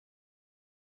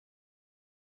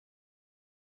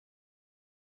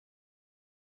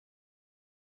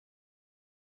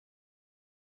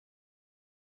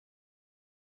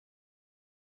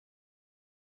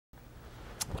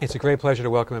It's a great pleasure to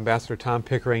welcome Ambassador Tom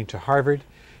Pickering to Harvard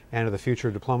and to the Future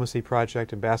of Diplomacy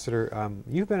Project. Ambassador,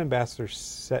 you've been ambassador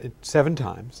 7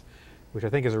 times, which I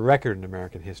think is a record in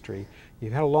American history.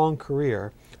 You've had a long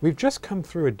career. We've just come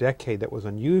through a decade that was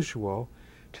unusual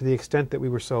to the extent that we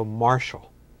were so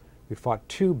martial. We fought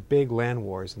 2 big land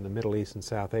wars in the Middle East and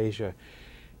South Asia.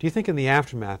 Do you think in the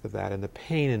aftermath of that and the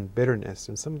pain and bitterness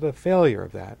and some of the failure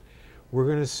of that, we're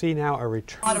going to see now a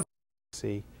return of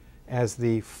diplomacy as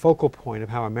the focal point of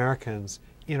how Americans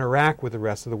interact with the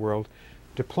rest of the world,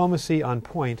 diplomacy on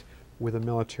point with a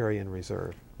military in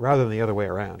reserve, rather than the other way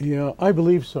around? Yeah, I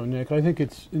believe so, Nick. I think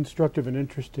it's instructive and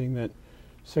interesting that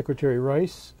Secretary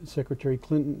Rice, Secretary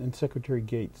Clinton, and Secretary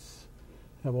Gates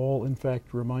have all, in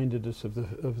fact, reminded us of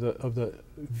the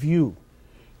view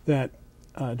that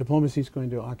diplomacy is going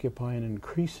to occupy an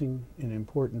increasing and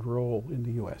important role in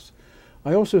the U.S.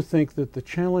 I also think that the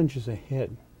challenges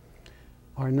ahead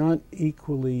are not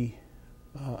equally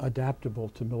adaptable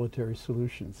to military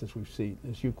solutions, as we've seen,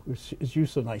 as you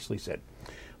so nicely said.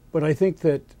 But I think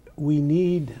that we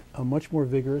need a much more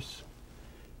vigorous,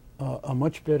 a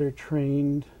much better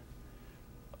trained,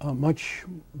 a much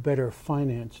better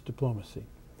financed diplomacy.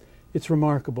 It's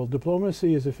remarkable.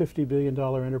 Diplomacy is a $50 billion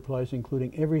enterprise,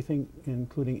 including everything,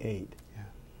 including aid.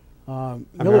 Yeah.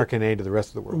 American aid to the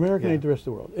rest of the world. American aid to the rest of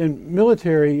the world. And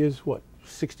military is, what,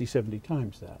 60, 70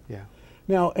 times that. Yeah.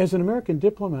 Now, as an American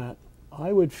diplomat,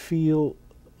 I would feel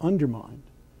undermined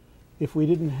if we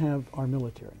didn't have our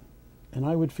military. And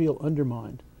I would feel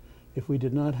undermined if we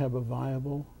did not have a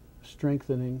viable,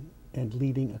 strengthening, and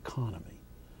leading economy.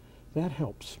 That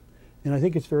helps. And I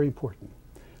think it's very important.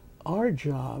 Our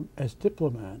job as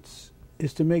diplomats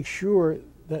is to make sure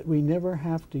that we never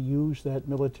have to use that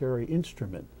military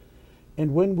instrument.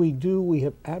 And when we do, we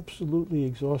have absolutely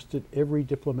exhausted every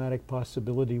diplomatic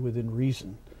possibility within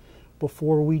reason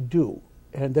before we do.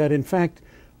 And that, in fact,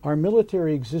 our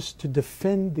military exists to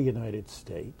defend the United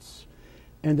States,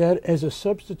 and that as a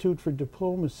substitute for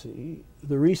diplomacy,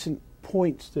 the recent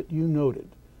points that you noted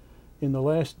in the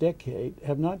last decade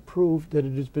have not proved that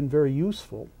it has been very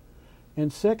useful.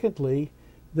 And secondly,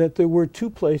 that there were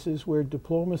 2 places where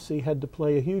diplomacy had to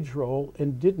play a huge role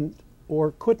and didn't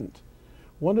or couldn't.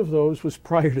 One of those was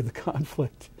prior to the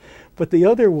conflict, but the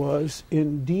other was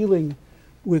in dealing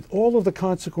with all of the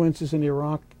consequences in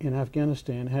Iraq and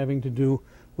Afghanistan having to do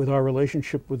with our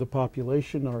relationship with the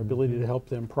population, our ability to help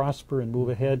them prosper and move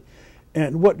ahead,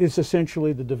 and what is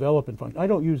essentially the development function. I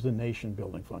don't use the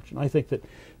nation-building function. I think that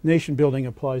nation-building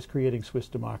applies creating Swiss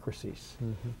democracies.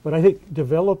 But I think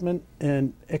development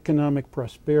and economic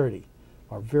prosperity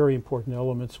are very important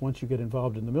elements once you get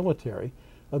involved in the military.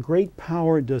 A great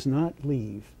power does not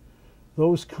leave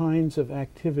those kinds of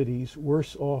activities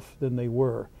worse off than they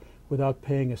were without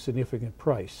paying a significant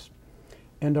price.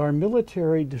 And our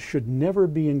military should never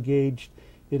be engaged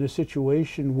in a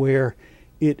situation where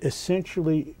it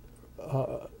essentially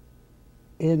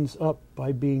ends up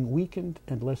by being weakened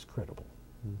and less credible.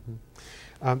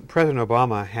 President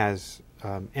Obama has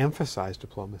emphasized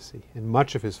diplomacy in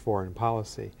much of his foreign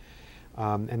policy,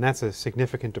 and that's a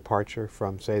significant departure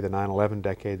from, say, the 9/11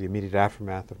 decade, the immediate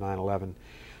aftermath of 9/11.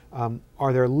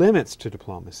 Are there limits to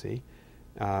diplomacy,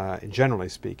 generally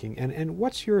speaking, and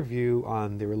what's your view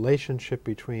on the relationship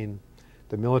between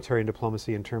the military and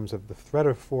diplomacy in terms of the threat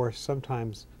of force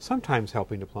sometimes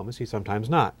helping diplomacy, sometimes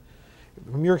not?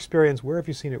 From your experience, where have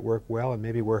you seen it work well, and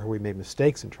maybe where have we made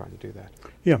mistakes in trying to do that?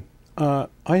 Yeah, I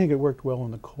think it worked well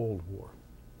in the Cold War.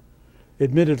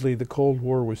 Admittedly, the Cold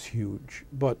War was huge,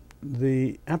 but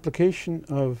the application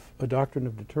of a doctrine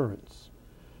of deterrence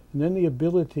and then the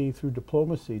ability through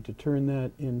diplomacy to turn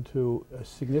that into a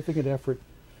significant effort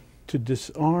to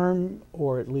disarm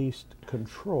or at least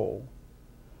control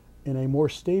in a more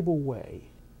stable way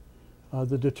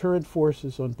the deterrent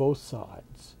forces on both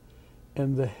sides,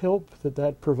 and the help that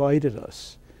that provided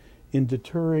us in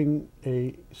deterring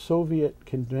a Soviet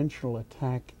conventional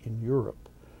attack in Europe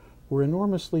were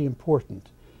enormously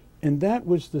important. And that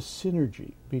was the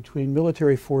synergy between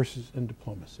military forces and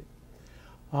diplomacy.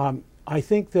 I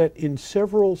think that in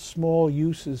several small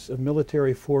uses of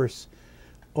military force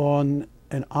on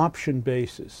an option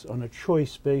basis, on a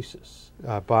choice basis.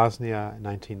 Bosnia,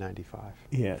 1995.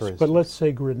 Yes, but let's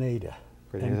say Grenada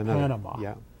and Panama.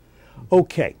 Yeah.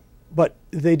 Okay, but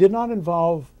they did not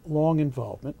involve long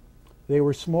involvement. They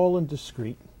were small and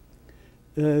discreet.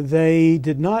 They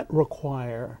did not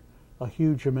require a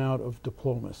huge amount of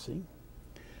diplomacy.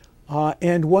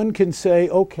 And one can say,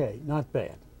 okay, not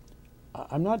bad.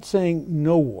 I'm not saying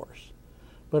no wars,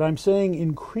 but I'm saying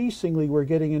increasingly we're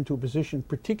getting into a position,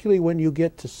 particularly when you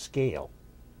get to scale,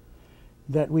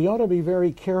 that we ought to be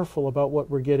very careful about what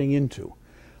we're getting into.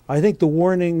 I think the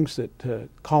warnings that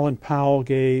Colin Powell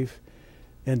gave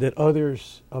and that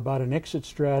others about an exit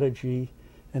strategy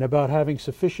and about having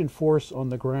sufficient force on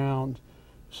the ground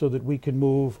so that we can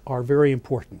move are very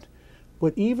important.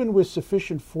 But even with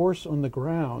sufficient force on the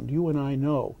ground, you and I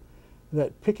know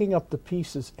that picking up the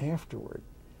pieces afterward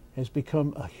has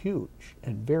become a huge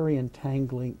and very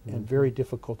entangling and very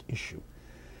difficult issue.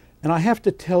 And I have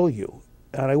to tell you,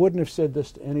 and I wouldn't have said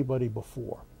this to anybody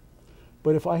before,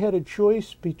 but if I had a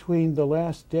choice between the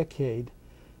last decade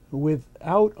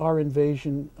without our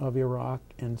invasion of Iraq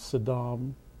and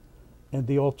Saddam and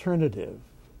the alternative,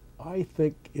 I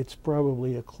think it's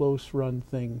probably a close run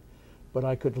thing, but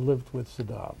I could have lived with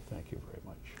Saddam. Thank you very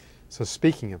much. So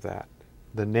speaking of that,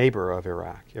 the neighbor of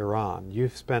Iraq, Iran,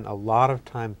 you've spent a lot of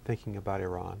time thinking about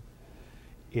Iran,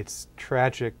 its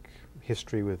tragic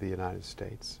history with the United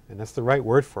States, and that's the right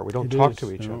word for it. We don't talk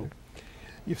to each other.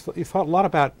 You've thought a lot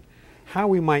about how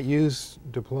we might use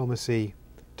diplomacy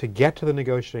to get to the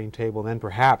negotiating table and then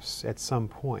perhaps at some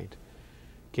point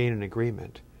gain an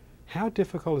agreement. How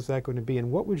difficult is that going to be,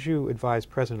 and what would you advise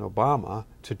President Obama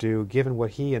to do given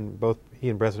what he and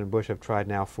President Bush have tried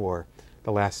now for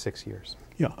the last 6 years?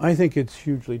 Yeah, I think it's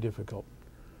hugely difficult.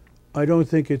 I don't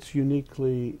think it's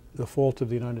uniquely the fault of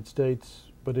the United States,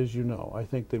 but as you know, I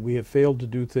think that we have failed to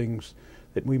do things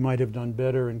that we might have done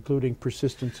better, including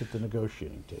persistence at the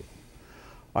negotiating table.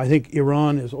 I think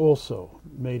Iran has also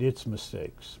made its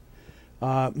mistakes.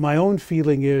 My own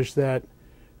feeling is that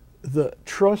the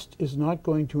trust is not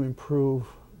going to improve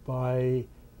by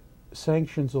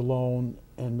sanctions alone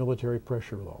and military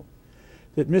pressure alone.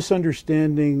 That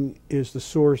misunderstanding is the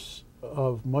source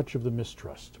of much of the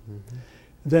mistrust.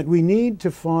 That we need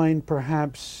to find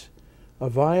perhaps a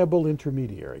viable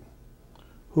intermediary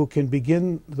who can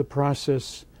begin the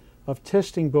process of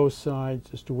testing both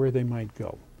sides as to where they might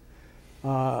go.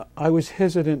 I was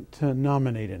hesitant to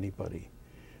nominate anybody,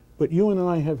 but you and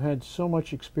I have had so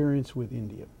much experience with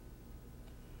India,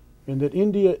 and that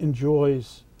India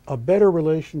enjoys a better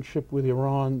relationship with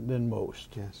Iran than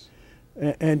most. Yes.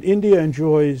 And India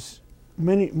enjoys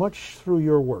much through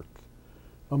your work,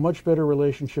 a much better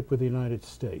relationship with the United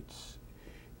States.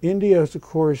 India is, of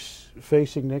course,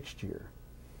 facing next year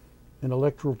an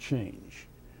electoral change.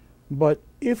 But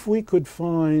if we could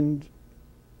find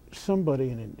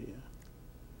somebody in India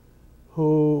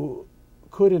who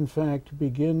could, in fact,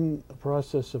 begin a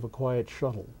process of a quiet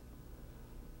shuttle,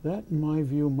 that, in my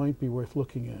view, might be worth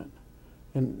looking at.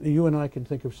 And you and I can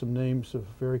think of some names of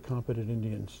very competent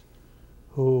Indians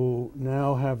who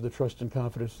now have the trust and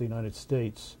confidence of the United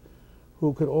States,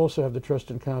 who could also have the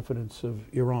trust and confidence of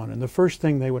Iran. And the first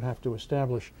thing they would have to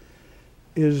establish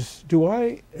is, do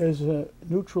I, as a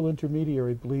neutral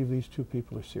intermediary, believe these two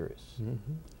people are serious?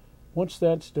 Once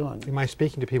that's done... Am I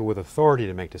speaking to people with authority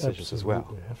to make decisions as well?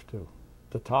 Absolutely, have to.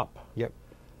 The top. Yep.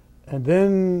 And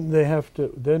then they have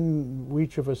to, then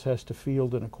each of us has to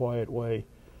field in a quiet way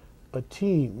a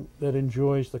team that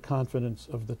enjoys the confidence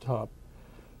of the top.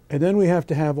 And then we have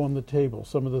to have on the table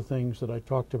some of the things that I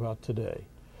talked about today.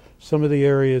 Some of the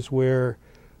areas where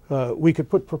we could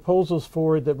put proposals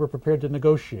forward that we're prepared to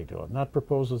negotiate on, not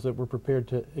proposals that we're prepared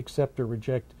to accept or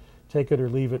reject, take it or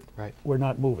leave it. Right. We're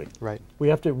not moving. Right. We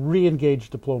have to re-engage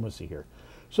diplomacy here.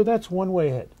 So that's one way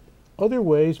ahead. Other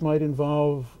ways might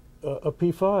involve a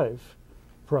P5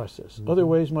 process. Other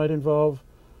ways might involve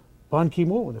Ban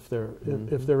Ki-moon if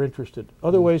they're interested.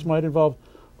 Other ways might involve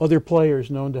other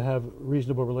players known to have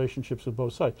reasonable relationships with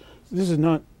both sides. This is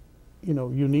not,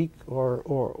 unique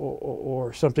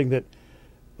or something that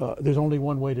there's only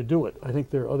one way to do it. I think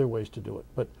there are other ways to do it.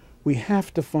 But we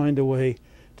have to find a way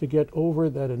to get over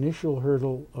that initial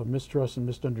hurdle of mistrust and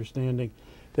misunderstanding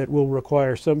that will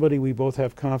require somebody we both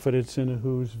have confidence in,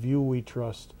 whose view we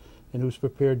trust, and who's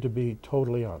prepared to be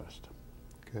totally honest.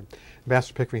 Good.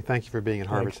 Ambassador Pickering, thank you for being at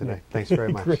Harvard today. Thanks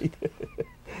very much. Great.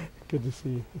 Good to see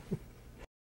you.